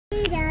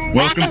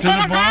Welcome to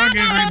the vlog,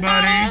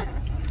 everybody.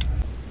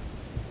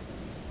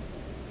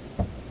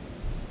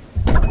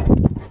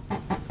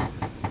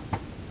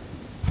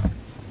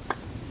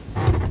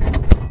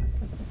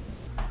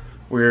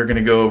 We're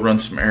gonna go run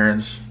some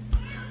errands.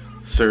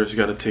 Sarah's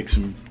got to take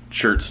some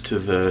shirts to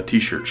the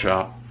t-shirt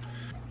shop.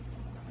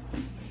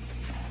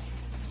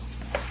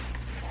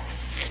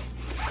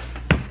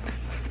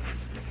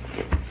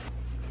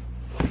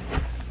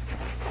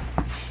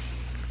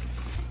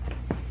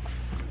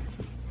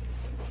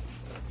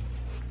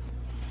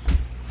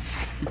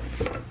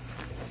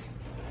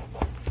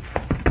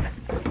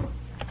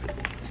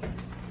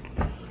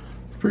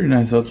 Pretty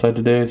nice outside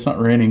today. It's not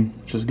raining,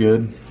 which is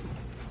good.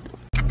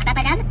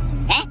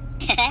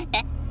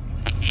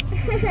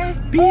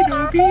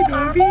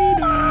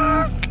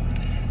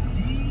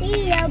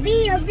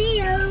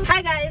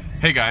 Hi guys.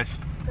 Hey guys.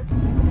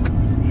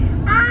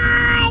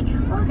 Hi.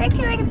 Welcome to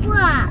the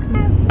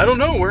vlog. I don't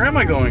know. Where am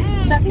I going?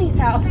 Stephanie's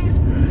house.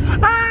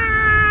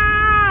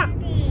 Ah! I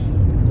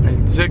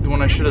zigged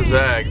when I should have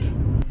zagged.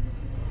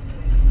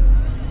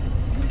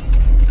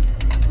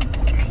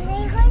 Can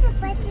I hold the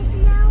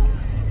button now?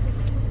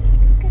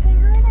 Can I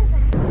hold the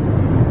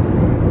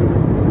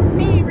button?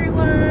 Hey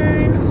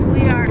everyone.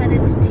 We are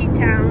headed to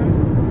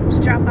T-Town to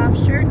drop off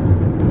shirts.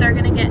 They're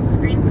gonna get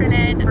screen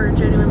printed for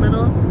Genuine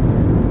Littles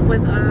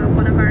with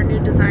one of our new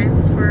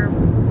designs for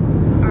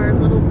our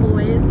little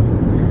boys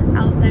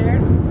out there.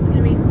 It's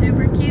gonna be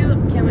super cute.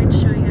 Can't wait to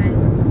show you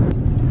guys.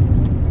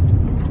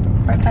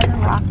 Right by the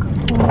rock.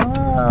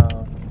 Whoa.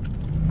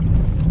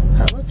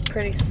 That was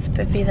pretty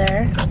spiffy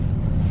there.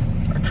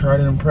 I try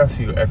to impress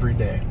you every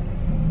day.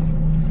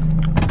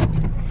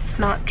 It's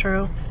not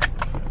true.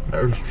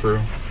 That was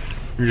true.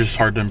 You're just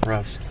hard to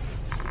impress.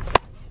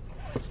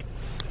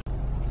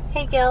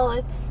 Hey Gil,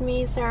 it's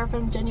me, Sarah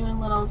from Genuine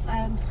Littles,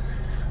 and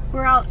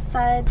we're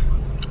outside.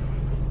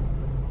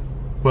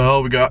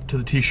 Well, we got to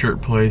the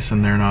t-shirt place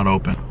and they're not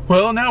open.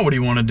 Well, now what do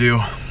you want to do?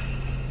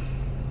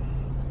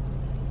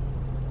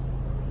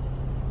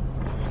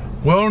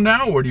 Well,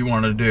 now what do you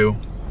want to do?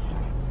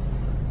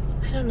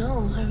 I don't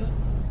know.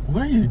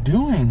 What are you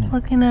doing?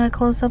 Looking at a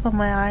close-up of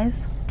my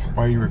eyes.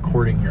 Why are you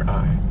recording your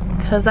eye?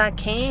 Cause I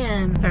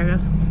can. There it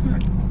goes.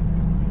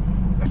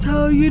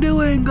 How you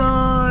doing,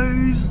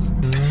 guys?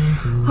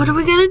 What are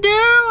we gonna do?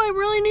 I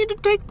really need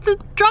to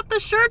drop the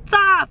shirts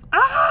off.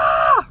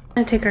 Ah! I'm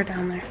gonna take her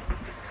down there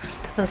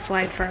to the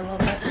slide for a little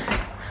bit.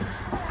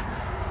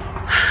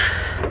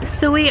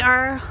 So we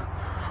are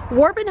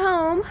warping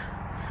home.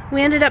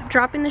 We ended up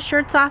dropping the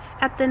shirts off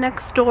at the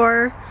next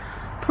door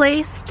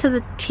place to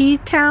the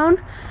T-Town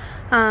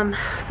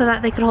so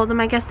that they could hold them.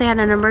 I guess they had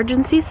an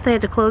emergency, so they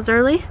had to close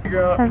early.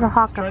 There's a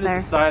hawk up there. Trying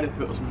to decide if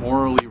it was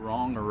morally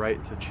wrong or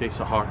right to chase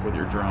a hawk with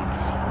your drone.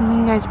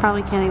 You guys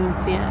probably can't even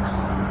see it.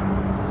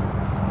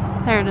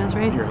 There it is,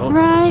 right? Here, hold it,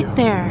 right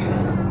there.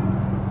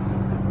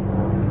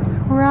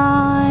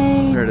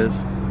 Right There it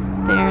is.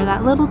 there,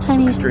 that little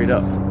tiny Straight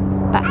up.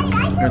 speck.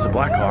 There's a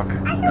black hawk.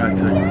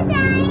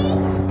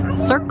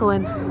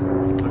 Circling.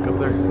 Look up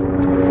there.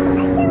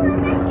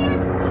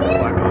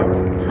 Black hawk.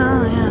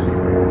 Oh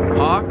yeah.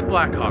 Hawk,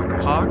 black hawk.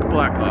 Hawk,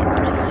 black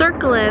hawk.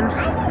 Circling.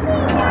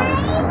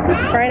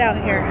 It's bright out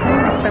here. I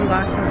need my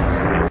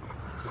sunglasses.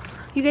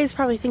 You guys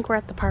probably think we're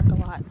at the park a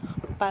lot,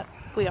 but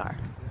we are,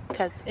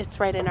 because it's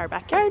right in our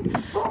backyard.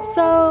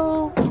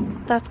 So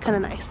that's kind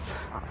of nice.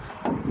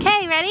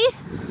 Okay, ready?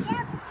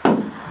 Yep.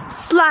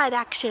 Slide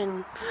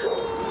action.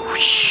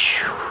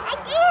 I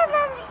did,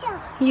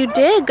 Mama. You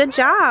did. Good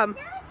job.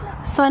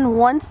 Sun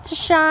wants to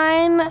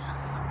shine,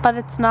 but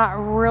it's not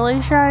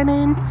really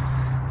shining.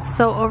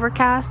 So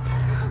overcast.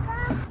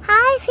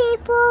 Hi,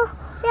 people.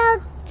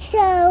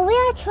 So we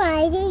are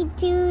trying to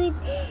do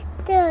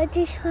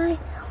the short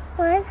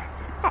one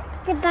at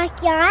the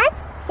backyard.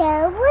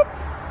 So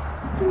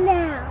what's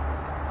now?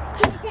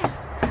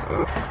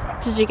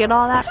 Did you get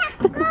all that?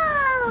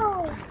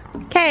 Go!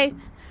 Okay,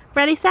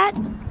 ready, set?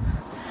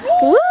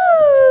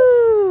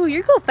 Woo!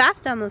 You're going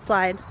fast down the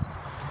slide.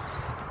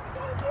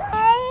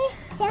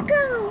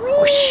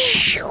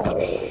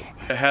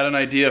 I had an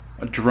idea,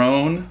 a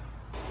drone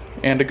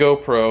and a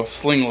GoPro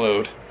sling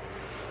load.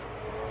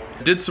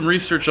 I did some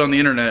research on the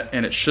internet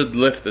and it should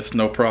lift this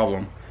no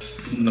problem.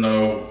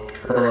 No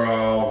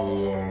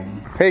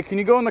problem. Hey, can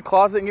you go in the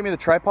closet and give me the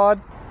tripod?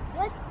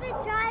 What's the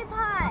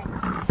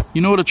tripod?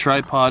 You know what a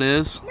tripod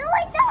is? No,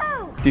 I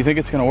don't. Do you think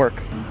it's gonna work?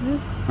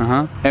 Mm-hmm.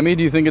 Uh-huh. Emmy,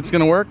 do you think it's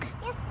gonna work?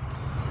 Yep.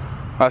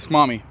 Ask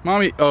Mommy.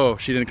 Mommy, oh,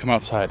 she didn't come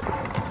outside.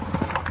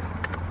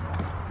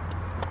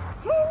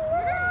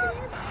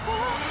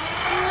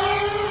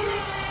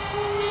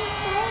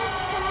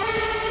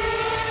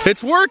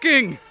 It's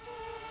working!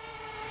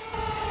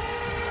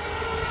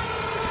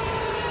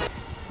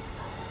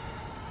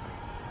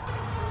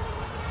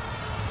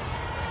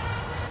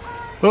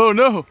 Oh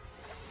no!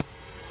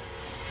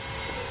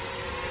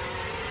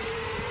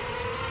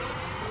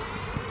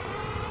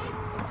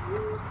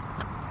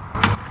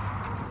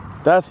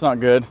 That's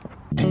not good.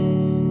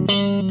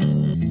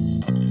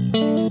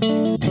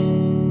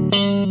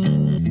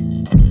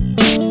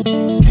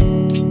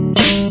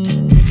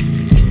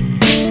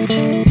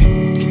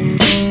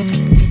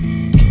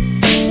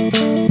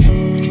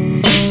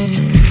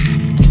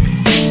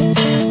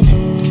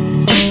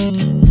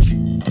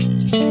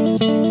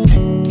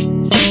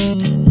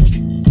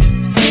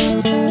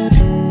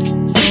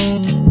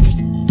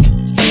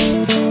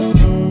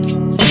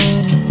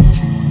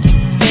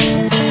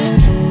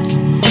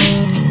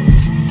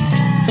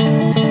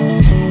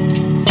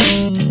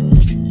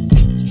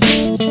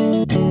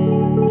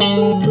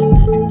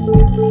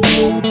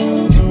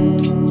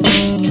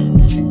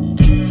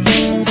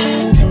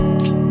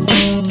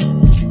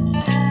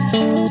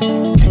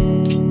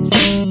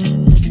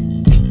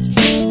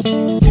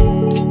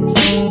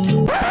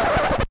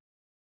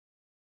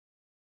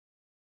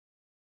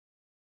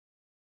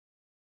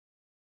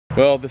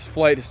 Well, this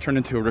flight has turned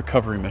into a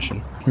recovery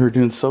mission. We were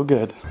doing so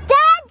good. Dad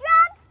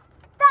dropped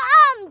the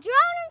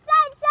drone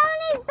inside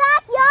Sony's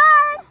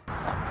backyard.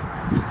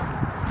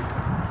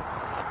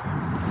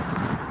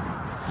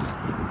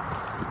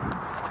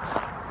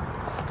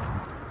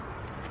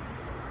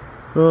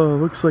 Oh,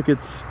 looks like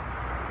it's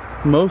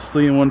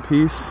mostly in one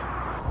piece.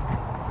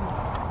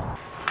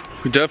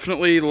 We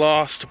definitely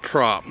lost a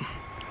prop.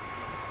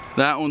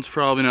 That one's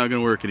probably not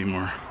gonna work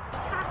anymore.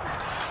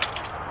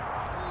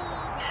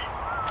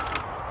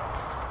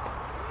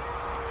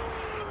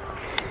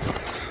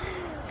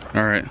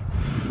 All right,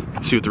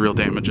 let's see what the real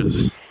damage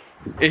is.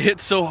 It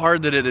hit so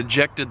hard that it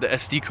ejected the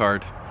SD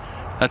card.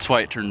 That's why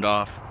it turned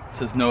off. It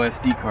says no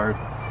SD card.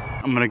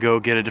 I'm gonna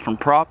go get a different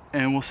prop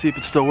and we'll see if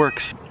it still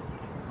works.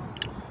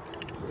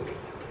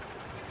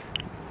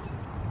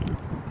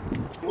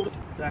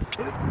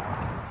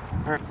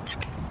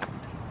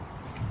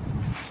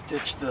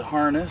 Stitch the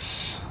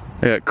harness.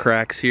 I got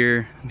cracks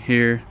here and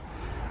here.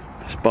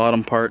 This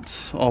bottom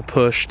part's all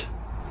pushed.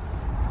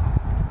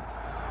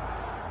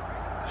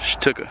 She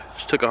took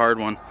a hard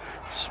one.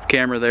 This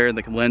camera there,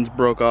 the lens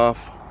broke off.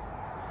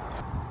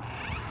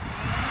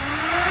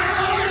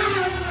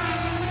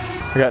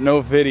 I got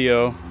no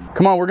video.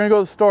 Come on, we're gonna go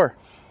to the store.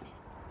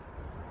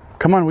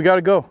 Come on, we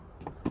gotta go.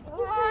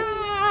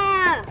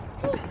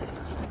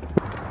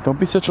 Don't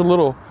be such a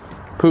little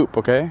poop,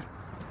 okay?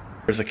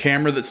 There's a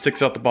camera that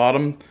sticks out the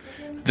bottom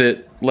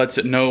that lets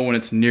it know when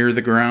it's near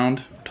the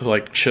ground to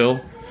like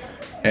chill.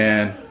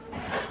 And,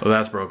 oh,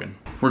 that's broken.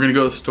 We're gonna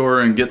go to the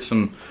store and get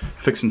some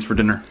fixings for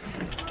dinner.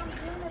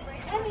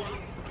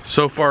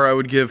 So far, I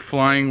would give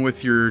flying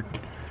with your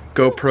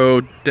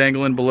GoPro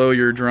dangling below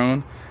your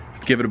drone,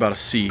 give it about a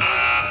C.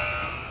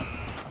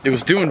 It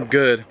was doing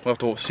good. We'll have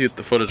to see what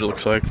the footage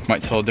looks like.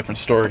 Might tell a different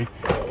story.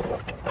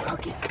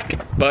 Okay.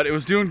 But it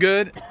was doing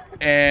good,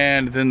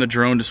 and then the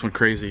drone just went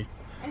crazy.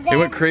 It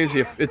went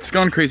crazy. It's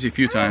gone crazy a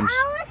few times.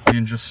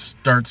 And just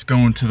starts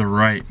going to the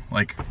right,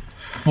 like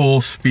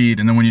full speed.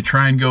 And then when you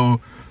try and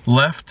go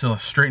left to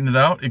straighten it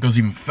out, it goes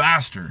even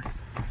faster.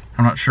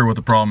 I'm not sure what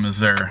the problem is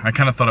there. I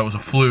kind of thought it was a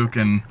fluke,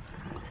 and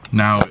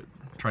now it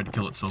tried to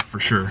kill itself for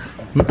sure.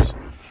 Oops.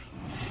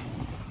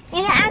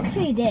 And it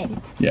actually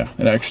did. Yeah,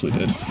 it actually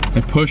did.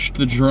 I pushed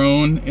the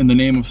drone in the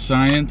name of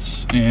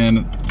science,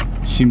 and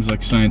it seems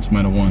like science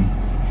might have won.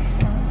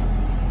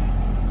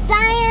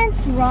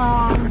 Science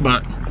wrong.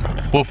 But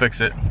we'll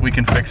fix it. We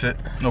can fix it.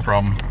 No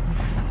problem.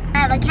 I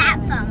have a cat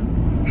thumb.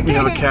 We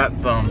have a cat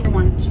thumb.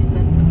 One, she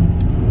said.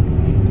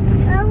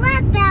 Well,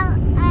 what about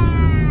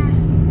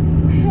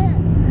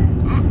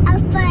a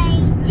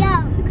funny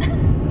joke?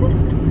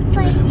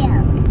 Funny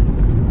joke.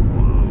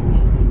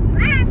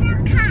 What about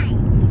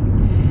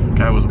kites?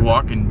 Guy was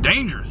walking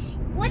dangerous.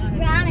 What's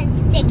brown and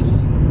sticky?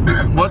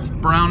 What's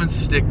brown and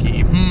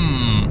sticky?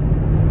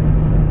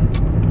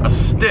 A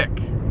stick.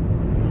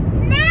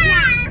 No!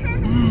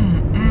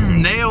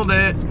 Nailed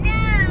it. No,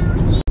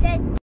 he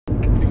said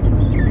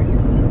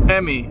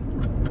Emmy,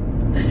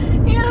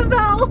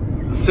 Annabelle!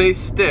 say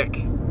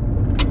stick.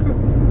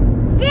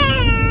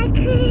 dick.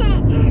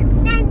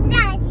 That's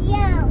not a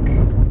joke.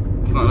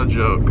 It's not a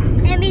joke.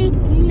 Let me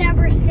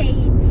never say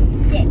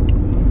stick.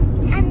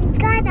 I'm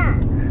gonna.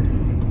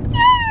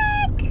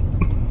 Dick!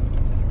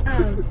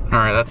 All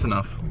right, that's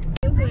enough.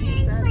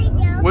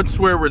 What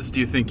swear words do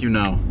you think you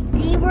know?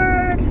 D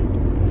word.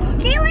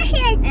 They were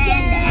here too.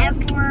 And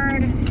the F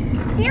word.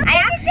 I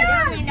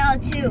actually know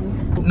too.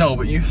 No,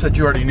 but you said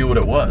you already knew what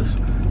it was.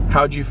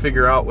 How'd you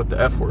figure out what the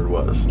F word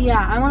was?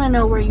 Yeah, I want to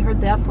know where you heard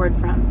the F word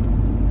from.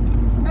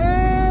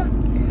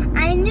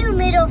 I knew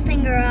middle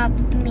finger up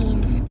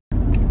means.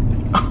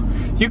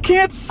 You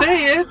can't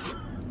say it!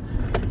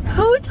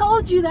 Who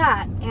told you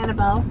that,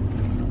 Annabelle?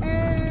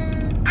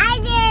 I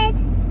did.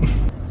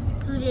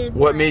 Who did?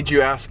 What made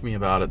you ask me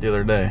about it the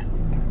other day?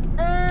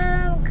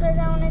 Because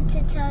I wanted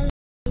to tell you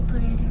to put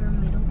it in her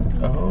middle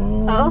finger.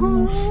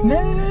 Oh,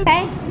 snap.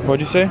 Okay.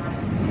 What'd you say?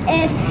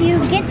 If you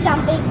get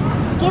something,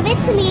 give it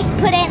to me,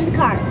 put it in the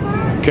car.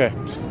 Okay,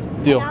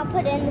 deal. And I'll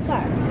put it in the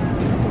car.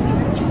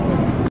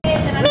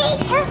 Me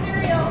too.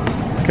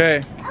 Okay.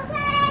 Okay,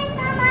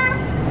 Mama.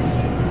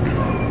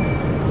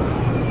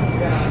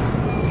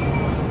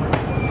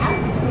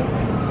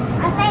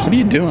 What are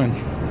you doing?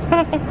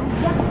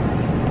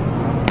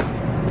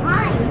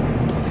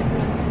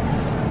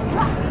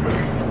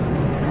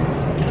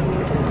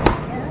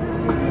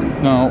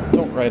 No,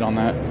 don't write on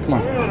that. Come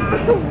on.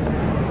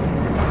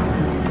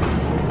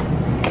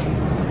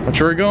 Watch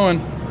where we're going.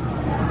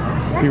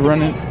 Be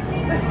running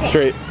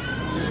straight.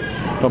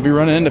 Don't be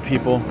running into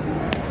people.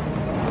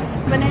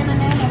 Banana.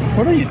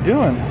 What are you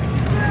doing?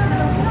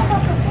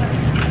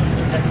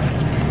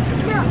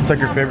 It's like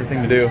your favorite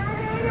thing to do.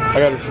 I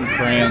got her some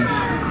crayons.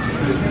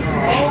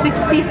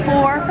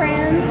 64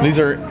 crayons. These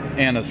are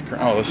Anna's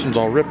crayons. Oh, this one's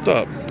all ripped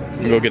up.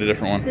 I'm gonna go get a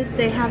different one. Did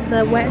they have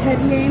the wet head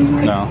game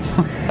here? No,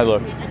 I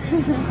looked.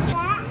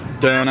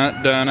 Donna,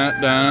 Donna,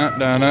 Donna,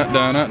 Donna,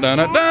 Donna,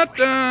 Donna, Donna,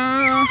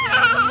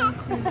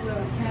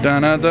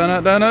 Donna,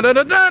 Donna, Donna,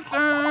 Donna,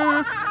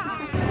 Donna.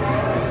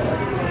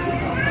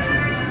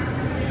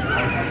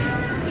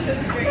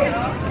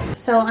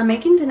 so I'm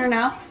making dinner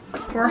now.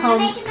 We're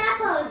home. Making that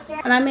poster.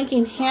 And I'm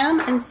making ham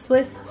and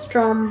Swiss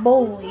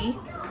stromboli.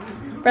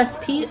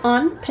 Recipe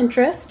on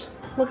Pinterest.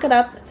 Look it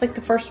up. It's like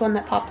the first one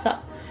that pops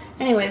up.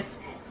 Anyways,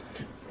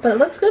 but it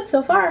looks good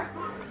so far.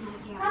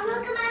 Mom,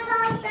 look at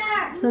my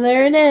poster. So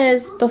there it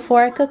is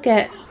before I cook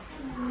it.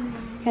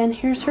 And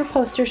here's her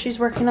poster she's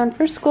working on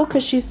for school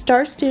because she's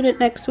star student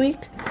next week.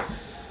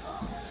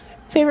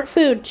 Favorite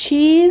food?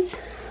 Cheese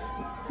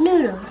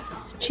Noodles.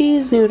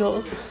 Cheese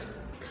noodles.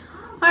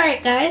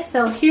 Alright guys,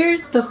 so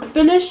here's the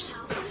finished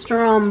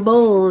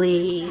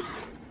stromboli.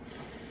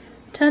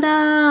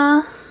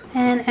 Ta-da!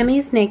 And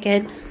Emmy's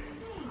naked.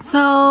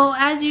 So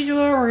as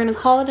usual, we're gonna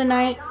call it a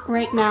night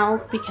right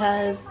now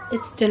because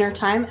it's dinner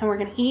time and we're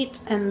gonna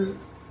eat and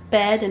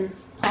bed and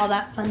all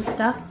that fun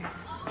stuff.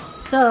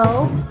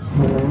 So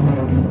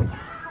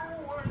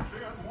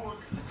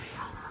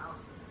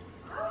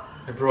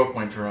I broke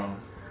my drone.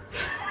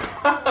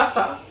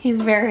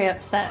 he's very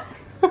upset.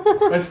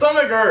 My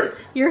stomach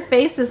hurts. Your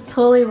face is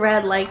totally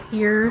red, like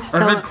you're so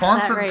I've been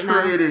upset right now.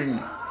 concentrating.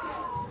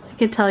 I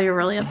can tell you're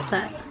really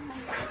upset.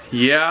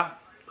 Yeah,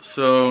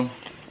 so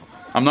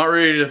I'm not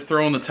ready to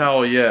throw in the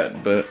towel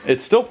yet, but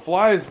it still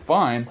flies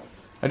fine.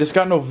 I just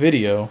got no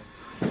video.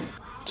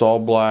 It's all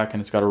black and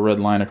it's got a red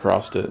line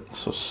across it,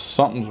 so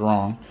something's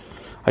wrong.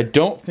 I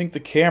don't think the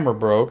camera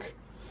broke,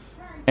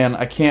 and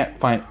I can't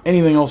find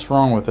anything else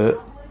wrong with it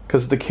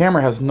because the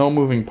camera has no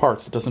moving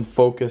parts. It doesn't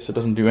focus, it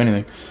doesn't do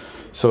anything.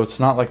 So it's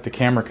not like the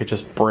camera could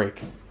just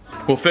break.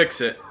 We'll fix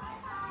it.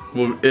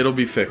 It'll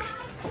be fixed.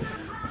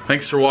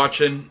 Thanks for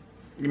watching.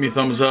 Give me a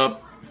thumbs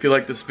up if you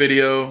like this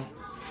video.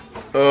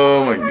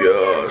 Oh my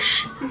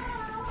gosh.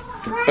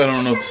 I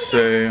don't know what to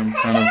say. I'm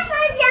kind of...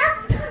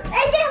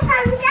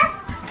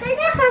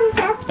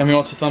 Emmy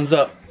wants a thumbs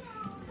up.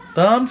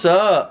 Thumbs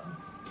up.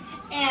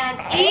 And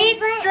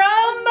eat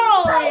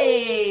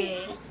stromboli.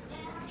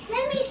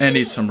 And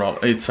eat some roll.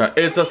 It's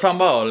a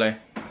stromboli.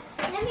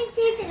 Let me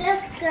see if it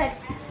looks good.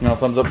 You want a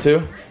thumbs up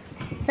too?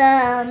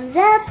 Thumbs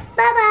up.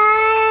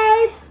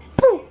 Bye-bye.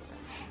 Boo.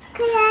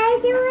 Can I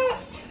do it?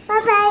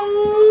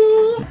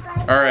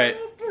 Bye-bye. Alright.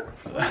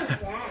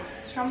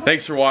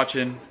 Thanks for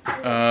watching.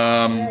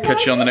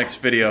 Catch you on the next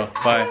video.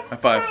 Bye. High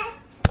five.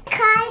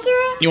 Can I do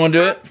it? You want to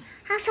do it?